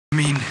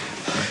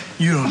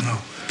You don't know.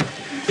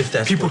 If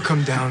that's People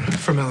come down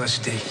from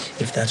LSD.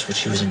 If that's what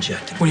she was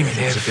injecting. What do you mean?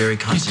 It's a very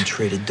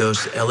concentrated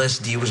dose.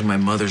 LSD was my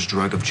mother's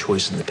drug of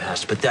choice in the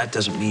past, but that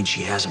doesn't mean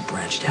she hasn't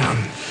branched out.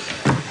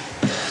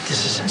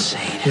 This is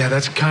insane. Yeah,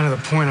 that's kind of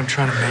the point I'm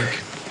trying to make.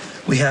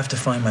 We have to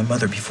find my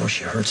mother before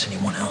she hurts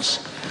anyone else.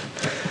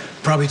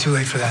 Probably too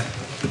late for that.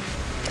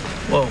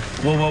 Whoa.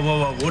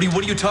 What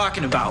are you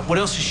talking about? What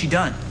else has she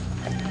done?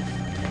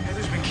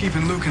 Heather's been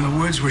keeping Luke in the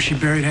woods where she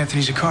buried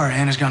Anthony's car.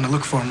 Hannah's gone to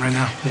look for him right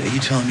now. Are you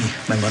telling me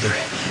my mother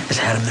has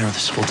had him there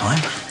this whole time?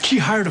 She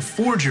hired a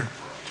forger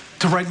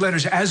to write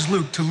letters as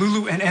Luke to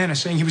Lulu and Anna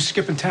saying he was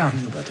skipping town.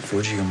 I knew about the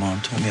forger. Your mom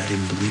told me. I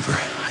didn't believe her.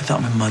 I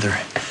thought my mother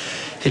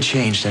had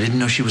changed. I didn't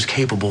know she was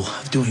capable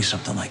of doing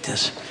something like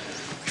this.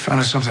 We found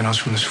out something else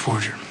from this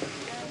forger.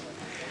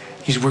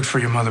 He's worked for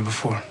your mother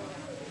before.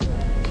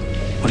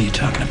 What are you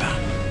talking about?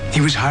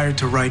 He was hired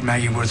to write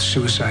Maggie Worth's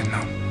suicide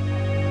note.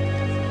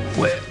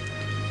 What?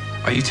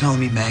 Are you telling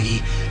me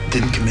Maggie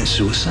didn't commit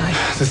suicide?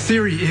 The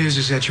theory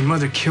is that your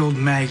mother killed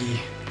Maggie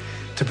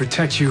to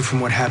protect you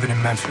from what happened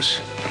in Memphis.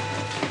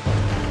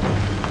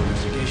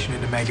 Investigation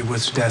into Maggie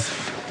Worth's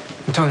death.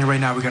 I'm telling you right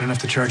now, we got enough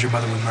to charge your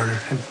mother with murder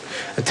and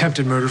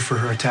attempted murder for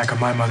her attack on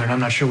my mother, and I'm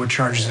not sure what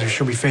charges that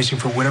she'll be facing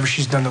for whatever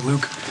she's done to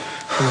Luke.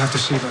 We'll have to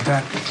see about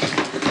that.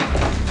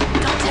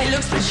 Dante,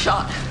 Luke's been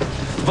shot.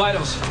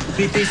 Vitals.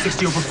 BP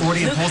 60 over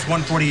 40 and pulse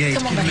 148.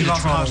 Come on, Get baby. a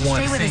trauma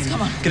one. Stay with us,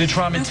 come on. Get a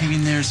trauma team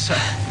in there.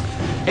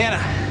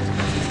 Anna.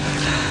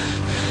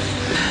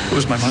 It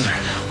was my mother,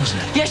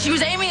 wasn't it? Yeah, she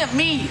was aiming at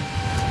me.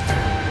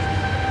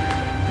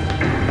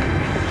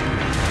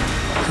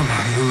 Come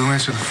on, Lulu,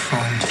 answer the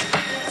phone.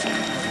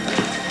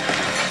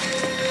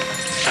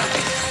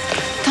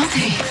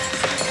 Dante.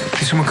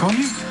 Did someone call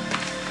you?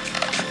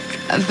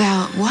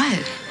 About what?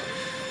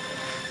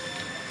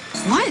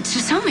 What?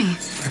 Just tell me.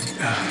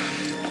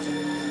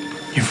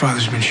 Your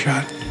father's been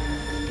shot.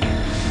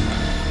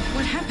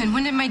 What happened?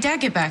 When did my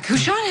dad get back? Who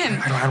shot him?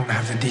 I don't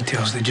have the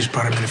details. They just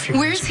brought him in a few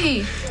Where's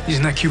minutes. he? He's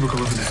in that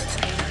cubicle over there.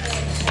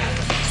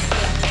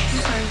 I'm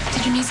sorry.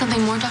 Did you need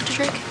something more, Dr.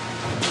 Drake?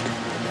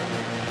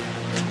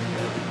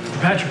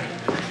 Patrick,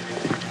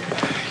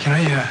 can I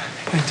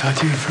talk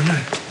to you for a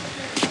minute?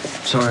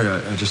 Sorry,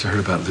 I just heard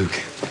about Luke.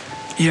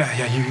 Yeah,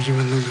 you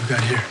and Lulu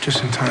got here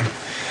just in time.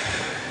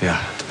 Yeah.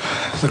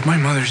 Look, my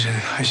mother's in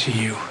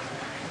ICU.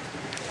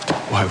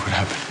 Why? What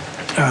happened?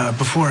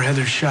 Before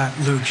Heather shot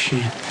Luke,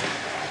 she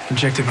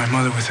injected my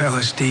mother with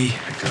LSD.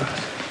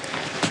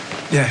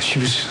 Yeah, she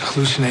was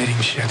hallucinating.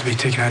 She had to be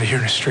taken out of here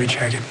in a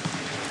straitjacket.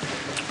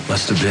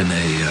 Must have been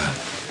a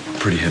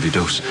pretty heavy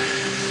dose.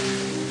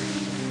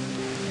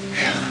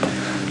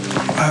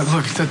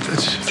 Look,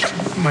 that's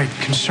my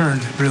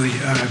concern, really.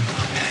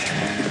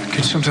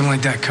 Could something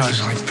like that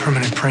cause, like,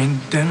 permanent brain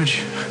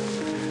damage?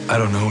 I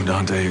don't know,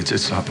 Dante.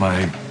 It's not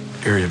my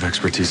area of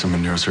expertise. I'm a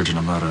neurosurgeon.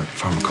 I'm not a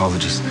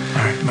pharmacologist.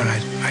 All right, but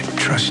I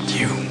trust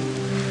you.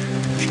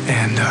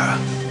 And, I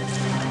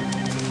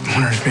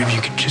wonder if maybe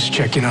you could just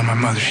check in on my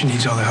mother. She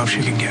needs all the help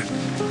she can get.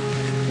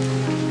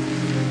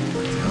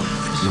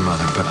 Your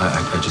mother, but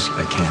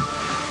I can't.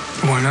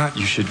 Why not?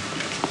 You should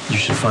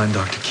find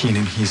Dr.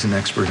 Keenan. He's an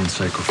expert in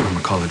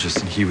psychopharmacologist,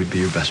 and he would be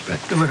your best bet.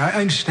 Look, I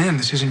understand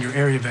this isn't your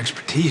area of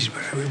expertise,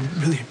 but I would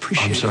really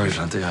appreciate it. I'm sorry,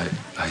 Dante.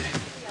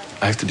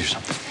 I have to do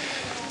something.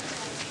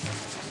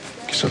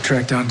 Guess I'll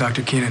track down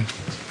Dr. Keenan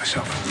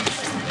myself.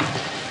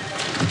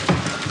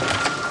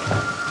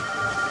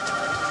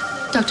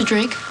 Dr.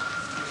 Drake,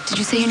 did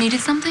you say you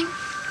needed something?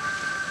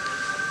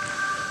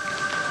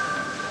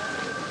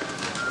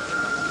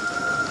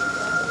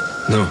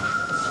 No.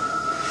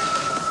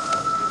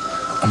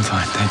 I'm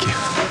fine, thank you.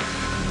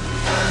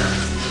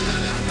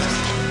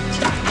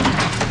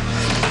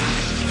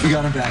 We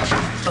got him back.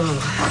 Oh,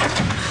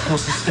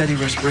 pulse is steady,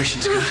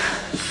 respiration's good.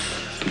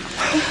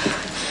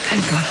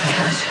 Thank God for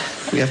that.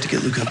 We have to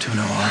get Luke up to an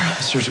OR.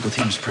 The surgical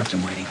team is prepped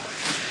and waiting.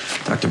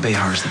 Dr.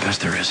 Behar is the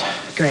best there is.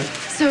 Great.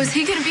 So is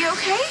he gonna be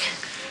okay?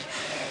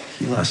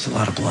 He lost a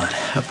lot of blood.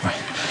 We're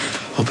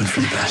hoping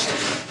for the best.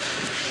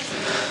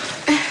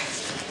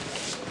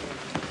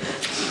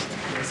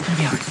 It's gonna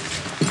be all right.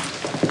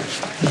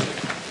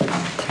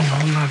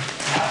 Hold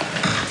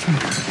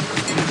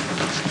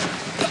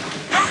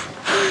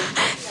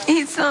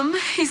on.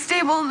 He's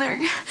stable and they're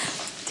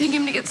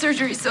taking him to get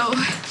surgery, so.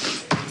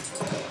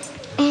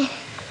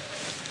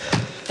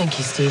 Thank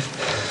you, Steve.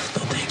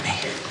 Don't thank me.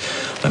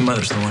 My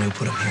mother's the one who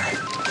put him here.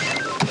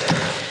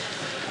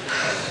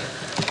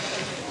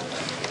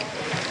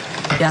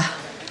 Yeah.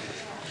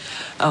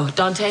 Oh,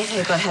 Dante,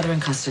 they've got Heather in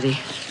custody.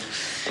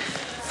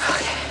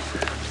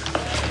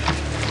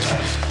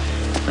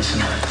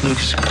 Listen,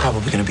 Luke's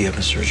probably going to be up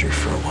in surgery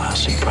for a while,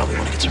 so you probably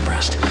want to get some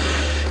rest.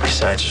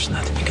 Besides, there's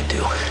nothing you can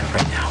do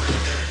right now.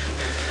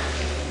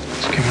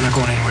 It's okay, we're not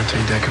going anywhere until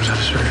your dad comes out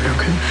of surgery,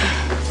 okay?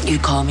 You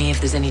call me if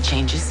there's any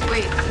changes.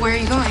 Wait, where are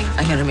you going?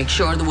 I'm gonna make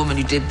sure the woman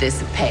who did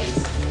this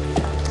pays.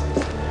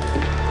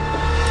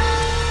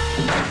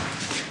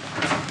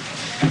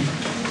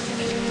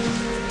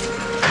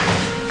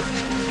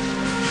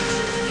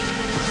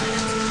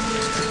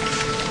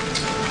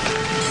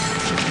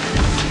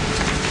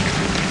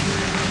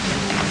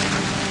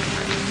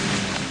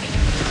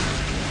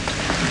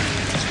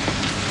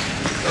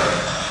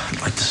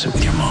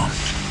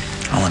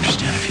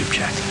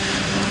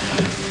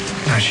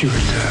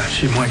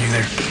 she'd want you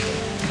there.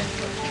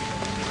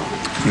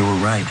 You were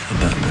right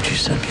about what you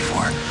said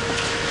before.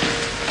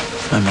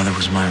 My mother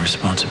was my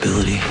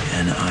responsibility,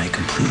 and I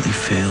completely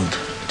failed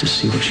to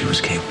see what she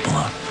was capable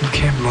of. You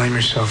can't blame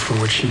yourself for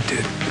what she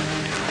did.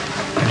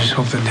 I just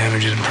hope the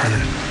damage isn't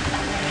permanent.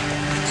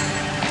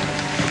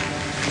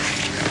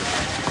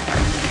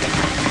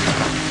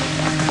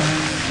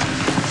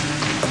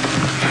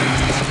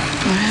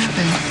 What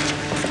happened?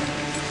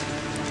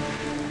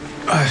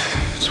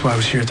 That's why I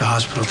was here at the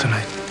hospital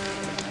tonight.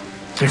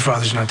 Your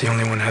father's not the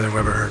only one Heather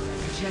Weber hurt.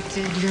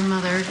 Injected your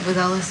mother with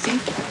LSD?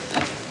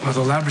 Well,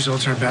 the lab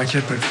results aren't back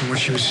yet, but from what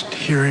she was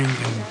hearing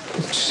and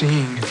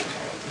seeing, it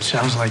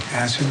sounds like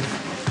acid.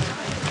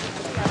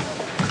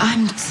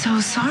 I'm so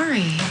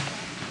sorry.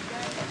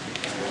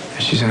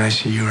 She's in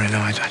ICU right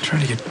now. I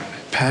tried to get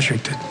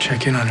Patrick to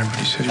check in on her, but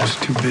he said he was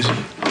too busy.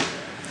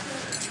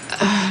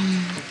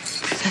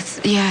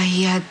 Yeah,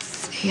 he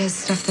has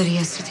stuff that he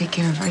has to take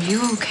care of. Are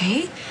you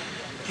okay?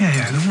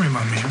 Yeah, don't worry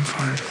about me. I'm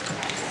fine.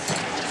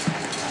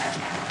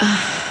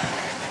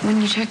 When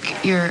you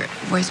check your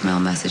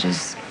voicemail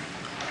messages,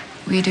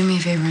 will you do me a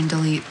favor and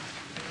delete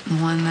the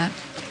one that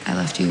I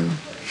left you?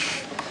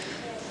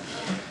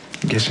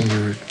 I'm guessing you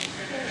were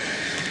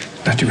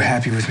not too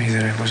happy with me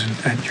that I wasn't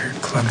at your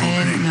club I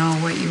opening. didn't know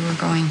what you were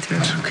going through.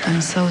 That's okay.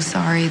 I'm so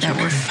sorry that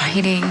we're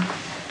fighting.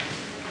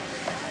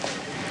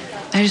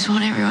 I just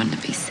want everyone to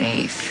be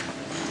safe.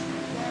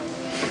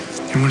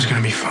 Everyone's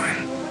gonna be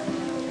fine.